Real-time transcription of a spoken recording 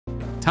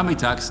tummy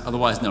tucks,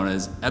 otherwise known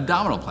as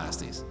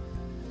abdominoplasties.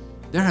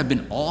 There have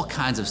been all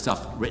kinds of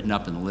stuff written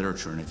up in the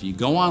literature, and if you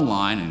go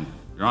online, and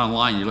you're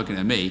online, you're looking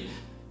at me,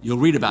 you'll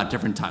read about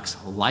different tucks,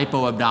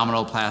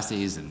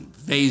 lipoabdominalplasties and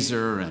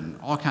vaser and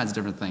all kinds of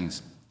different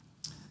things.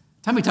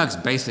 Tummy tucks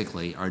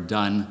basically are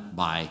done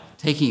by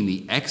taking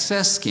the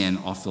excess skin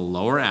off the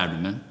lower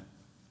abdomen,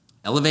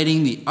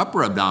 elevating the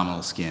upper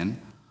abdominal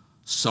skin,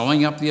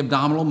 sewing up the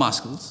abdominal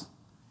muscles,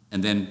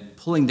 and then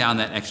pulling down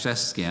that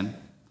excess skin.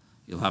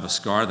 You'll have a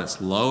scar that's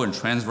low and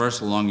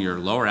transverse along your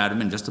lower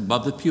abdomen, just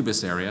above the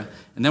pubis area,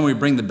 and then we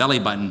bring the belly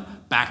button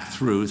back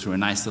through a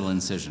nice little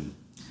incision.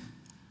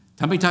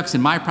 Tummy tucks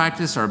in my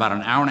practice are about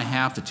an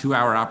 1.5 to 2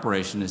 hour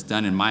operation. It's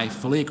done in my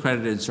fully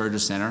accredited surgery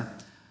center.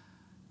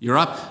 You're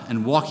up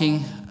and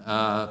walking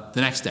the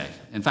next day.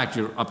 In fact,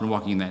 you're up and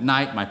walking that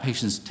night. My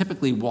patients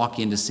typically walk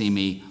in to see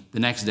me the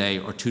next day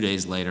or 2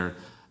 days later,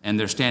 and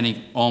they're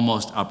standing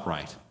almost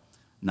upright.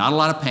 Not a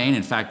lot of pain.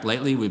 In fact,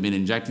 lately we've been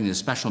injecting this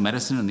special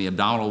medicine in the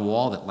abdominal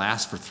wall that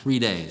lasts for 3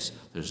 days.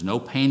 There's no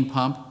pain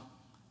pump,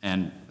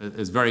 and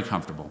it's very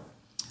comfortable.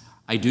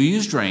 I do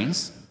use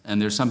drains,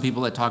 and there's some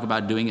people that talk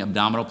about doing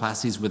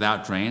abdominoplasties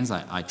without drains.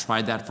 I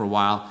tried that for a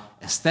while.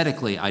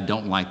 Aesthetically, I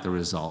don't like the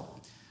result.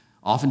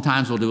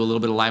 Oftentimes we'll do a little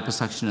bit of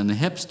liposuction in the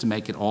hips to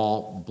make it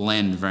all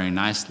blend very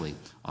nicely.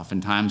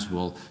 Oftentimes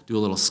we'll do a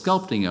little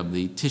sculpting of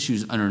the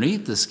tissues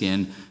underneath the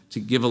skin to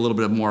give a little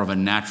bit more of a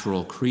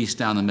natural crease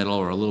down the middle,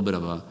 or a little bit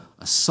of a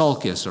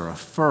sulcus or a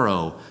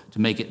furrow to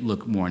make it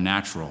look more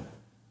natural.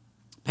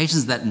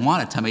 Patients that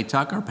want a tummy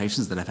tuck are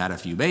patients that have had a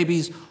few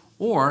babies,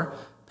 or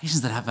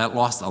patients that have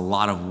lost a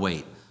lot of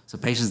weight. So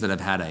patients that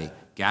have had a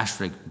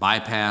gastric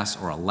bypass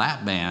or a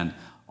lap band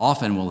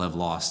often will have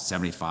lost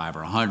 75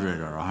 or 100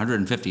 or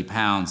 150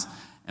 pounds,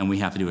 and we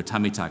have to do a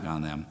tummy tuck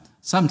on them.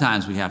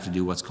 Sometimes we have to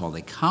do what's called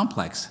a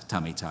complex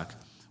tummy tuck,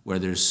 where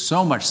there's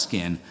so much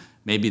skin,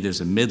 maybe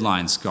there's a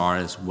midline scar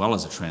as well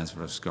as a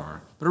transverse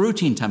scar. But a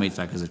routine tummy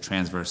tuck is a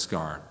transverse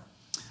scar.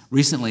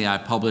 Recently, I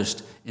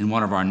published in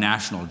one of our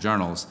national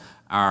journals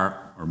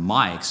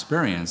my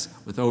experience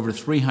with over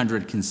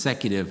 300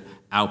 consecutive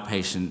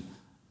outpatient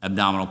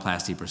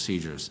abdominoplasty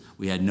procedures.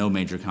 We had no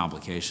major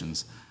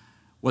complications.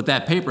 What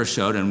that paper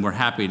showed, and we're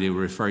happy to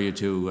refer you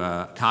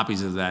to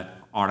copies of that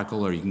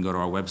article, or you can go to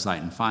our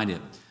website and find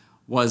it,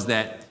 was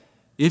that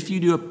if you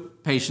do a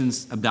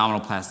patient's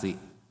abdominoplasty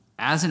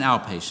as an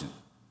outpatient,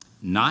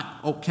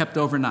 not kept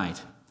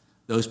overnight,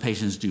 those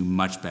patients do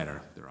much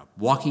better. They're up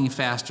walking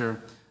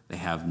faster, they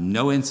have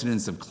no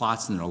incidence of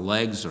clots in their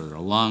legs or their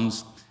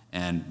lungs,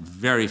 and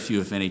very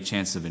few, if any,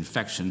 chance of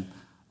infection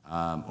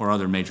or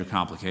other major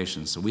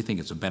complications. So we think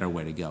it's a better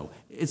way to go.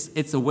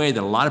 It's a way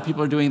that a lot of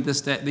people are doing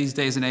it these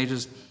days and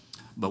ages,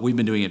 but we've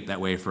been doing it that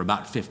way for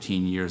about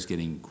 15 years,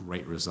 getting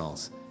great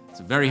results. It's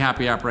a very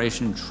happy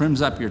operation,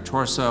 trims up your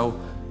torso,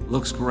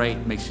 looks great,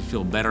 makes you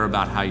feel better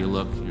about how you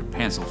look, your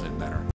pants will fit better.